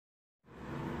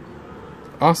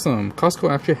Awesome! Costco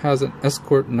actually has an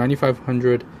Escort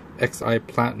 9500iX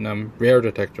Platinum rare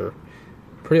detector.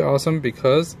 Pretty awesome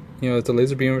because, you know, it's a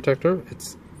laser beam detector.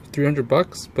 It's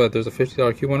 $300, but there's a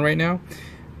 $50 coupon right now.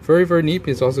 Very, very neat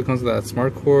because it also comes with that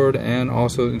smart cord and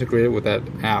also integrated with that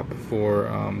app for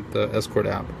the Escort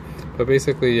app. But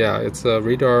basically, yeah, it's a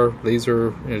radar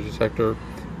laser detector.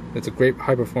 It's a great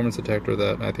high performance detector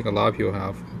that I think a lot of people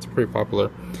have. It's pretty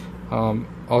popular.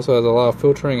 Also has a lot of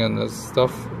filtering and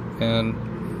stuff, and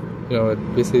you know,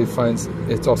 it basically finds,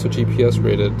 it's also GPS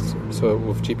rated, so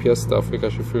with GPS stuff we can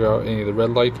actually figure out any of the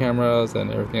red light cameras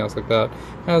and everything else like that.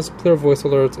 It has clear voice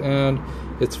alerts, and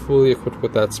it's fully equipped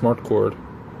with that smart cord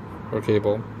or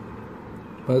cable.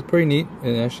 But it's pretty neat.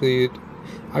 And actually,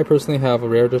 I personally have a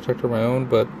rare detector of my own,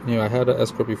 but you know, I had an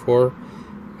Escort before,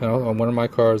 you know, on one of my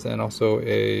cars, and also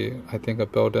I think a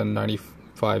Belden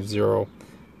 9500.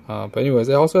 But anyways,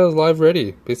 it also has Live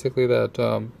Ready, basically that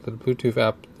the Bluetooth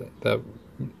app that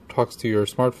talks to your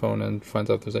smartphone and finds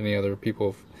out if there's any other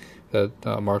people that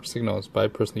mark signals. But I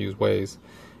personally use Waze.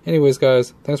 Anyways,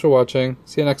 guys, thanks for watching.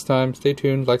 See you next time. Stay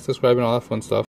tuned, like, subscribe, and all that fun stuff.